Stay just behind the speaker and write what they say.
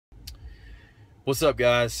What's up,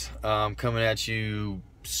 guys? Coming at you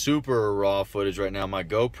super raw footage right now. My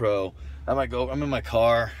GoPro. I'm in my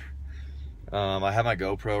car. I have my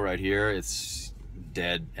GoPro right here. It's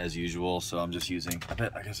dead as usual, so I'm just using. I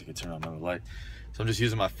guess I could turn on another light. So I'm just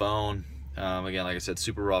using my phone. Again, like I said,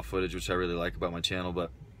 super raw footage, which I really like about my channel. But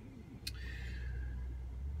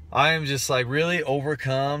I am just like really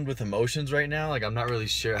overcome with emotions right now. Like I'm not really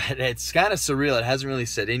sure. It's kind of surreal. It hasn't really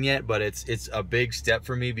set in yet, but it's a big step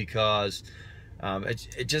for me because.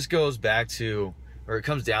 It just goes back to, or it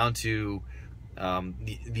comes down to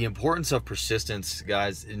the importance of persistence,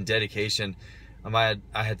 guys, and dedication. I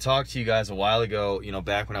had talked to you guys a while ago,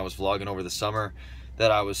 back when I was vlogging over the summer, that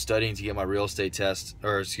I was studying to get my real estate test,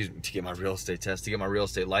 or excuse me, to get my real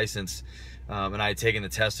estate license. And I had taken the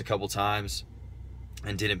test a couple times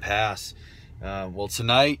and didn't pass. Well,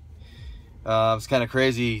 tonight, it's kind of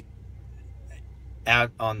crazy.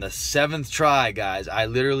 On the 7th try, guys, I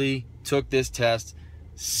literally took this test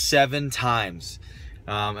 7 times,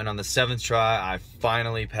 and on the 7th try I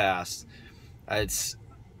finally passed. It's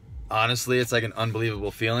honestly, it's like an unbelievable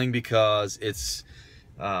feeling because it's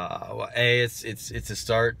it's a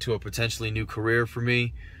start to a potentially new career for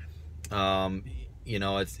me.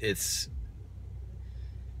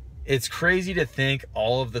 It's crazy to think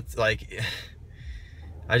all of the, like,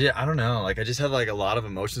 I don't know, like I just have like a lot of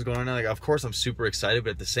emotions going on now. Like, of course I'm super excited, but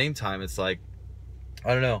at the same time it's like,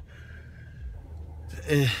 I don't know,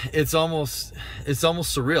 it's almost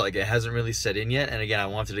surreal. Like it hasn't really set in yet. And again, I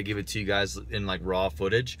wanted to give it to you guys in like raw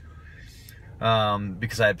footage,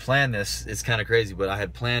 because I had planned this. It's kind of crazy, but I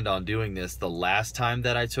had planned on doing this the last time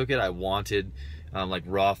that I took it. I wanted like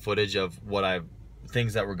raw footage of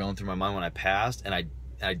things that were going through my mind when I passed, and I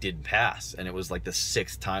didn't pass, and it was like the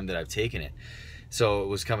 6th time that I've taken it. So it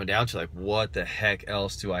was coming down to like, what the heck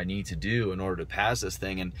else do I need to do in order to pass this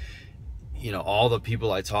thing? And all the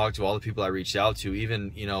people I talked to, all the people I reached out to,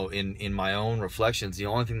 even in my own reflections, the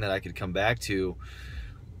only thing that I could come back to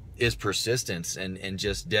is persistence and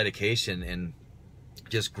just dedication and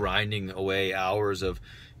just grinding away hours of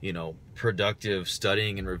productive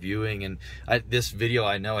studying and reviewing. And this video,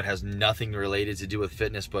 I know it has nothing related to do with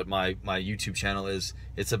fitness, but my YouTube channel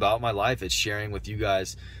it's about my life. It's sharing with you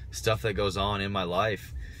guys stuff that goes on in my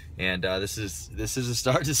life, and this is a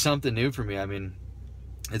start to something new for me. I mean,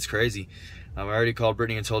 it's crazy. I already called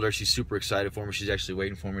Brittany and told her. She's super excited for me. She's actually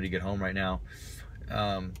waiting for me to get home right now.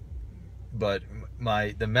 But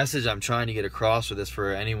the message I'm trying to get across with this,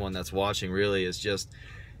 for anyone that's watching, really is just,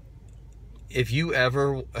 if you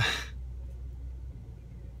ever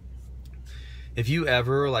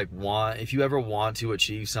want to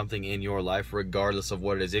achieve something in your life, regardless of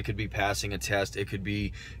what it is, it could be passing a test, it could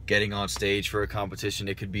be getting on stage for a competition,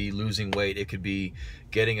 it could be losing weight, it could be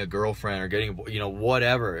getting a girlfriend, or getting,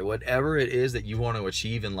 whatever it is that you want to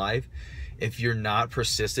achieve in life, if you're not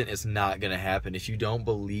persistent, it's not going to happen. If you don't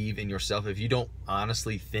believe in yourself, if you don't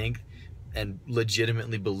honestly think and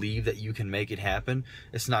legitimately believe that you can make it happen,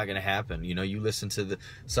 it's not going to happen. You listen to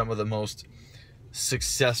some of the most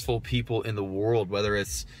successful people in the world, whether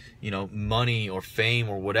it's money or fame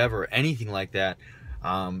or whatever, anything like that,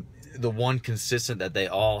 the one consistent that they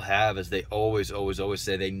all have is they always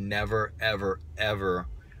say they never ever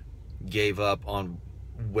gave up on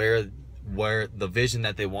where the vision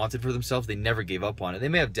that they wanted for themselves. They never gave up on it. They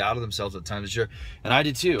may have doubted themselves at times, sure, and I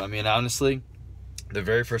did too. I mean, honestly, the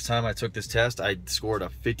very first time I took this test, I scored a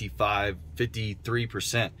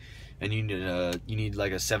 53%, and you need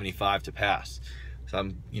like a 75 to pass. So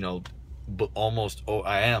I'm,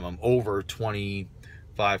 I'm over 25%,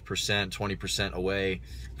 20% away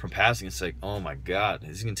from passing. It's like, oh my God,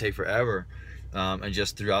 this is gonna take forever. And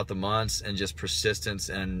just throughout the months, and just persistence,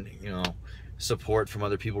 and support from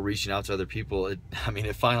other people, reaching out to other people, it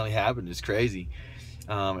finally happened. It's crazy.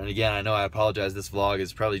 And again, I know I apologize. This vlog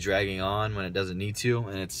is probably dragging on when it doesn't need to,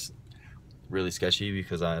 and it's really sketchy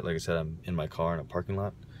because like I said, I'm in my car in a parking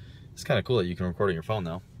lot. It's kind of cool that you can record on your phone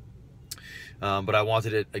though. But I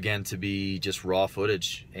wanted it, again, to be just raw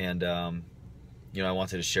footage, and I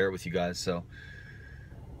wanted to share it with you guys. So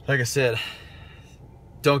like I said,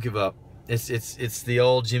 don't give up. It's the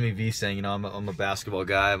old Jimmy V saying, I'm a basketball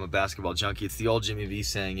guy, I'm a basketball junkie. It's the old Jimmy V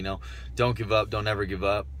saying, don't give up, don't ever give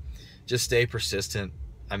up. Just stay persistent.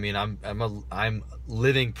 I mean, I'm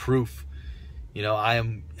living proof.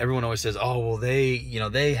 Everyone always says, oh, well,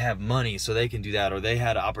 they have money, so they can do that, or they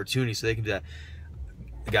had an opportunity, so they can do that.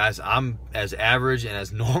 Guys, I'm as average and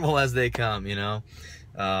as normal as they come.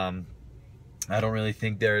 I don't really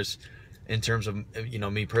think there's, in terms of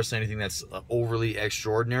me personally, anything that's overly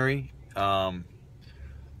extraordinary.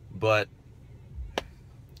 But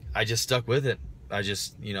I just stuck with it. I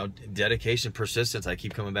just, you know, dedication, persistence. I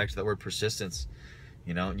keep coming back to that word persistence.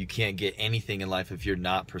 You know, you can't get anything in life if you're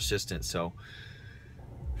not persistent. So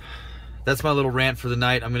that's my little rant for the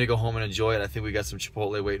night. I'm gonna go home and enjoy it. I think we got some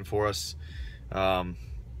Chipotle waiting for us.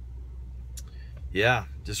 Yeah,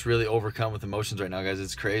 just really overcome with emotions right now, guys.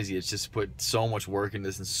 It's crazy. It's just put so much work into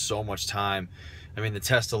this and so much time. I mean, the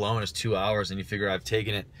test alone is 2 hours, and you figure I've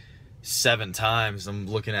taken it 7 times. I'm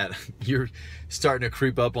looking at, you're starting to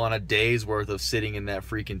creep up on a day's worth of sitting in that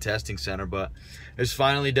freaking testing center, but it's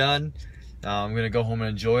finally done. I'm gonna go home and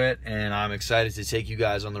enjoy it, and I'm excited to take you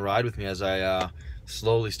guys on the ride with me as I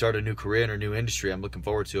slowly start a new career in a new industry. I'm looking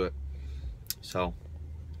forward to it. So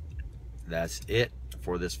that's it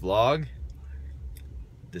for this vlog.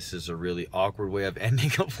 This is a really awkward way of ending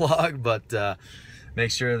a vlog, but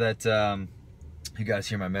make sure that you guys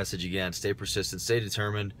hear my message again. Stay persistent, stay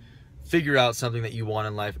determined, figure out something that you want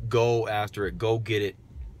in life, go after it, go get it,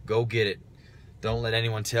 go get it. Don't let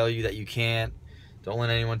anyone tell you that you can't. Don't let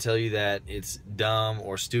anyone tell you that it's dumb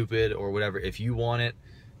or stupid or whatever. If you want it,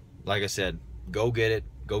 like I said, go get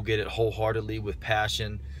it wholeheartedly with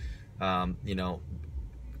passion. You know,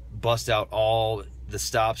 bust out all the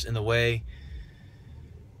stops in the way.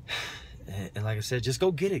 And like I said, just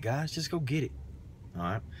go get it, guys. Just go get it. All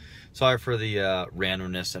right. Sorry for the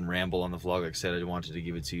randomness and ramble on the vlog. Like I said, I wanted to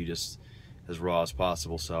give it to you just as raw as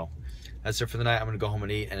possible. So that's it for the night. I'm going to go home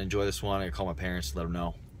and eat and enjoy this one. I'm going to call my parents to let them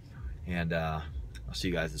know. And I'll see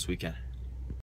you guys this weekend.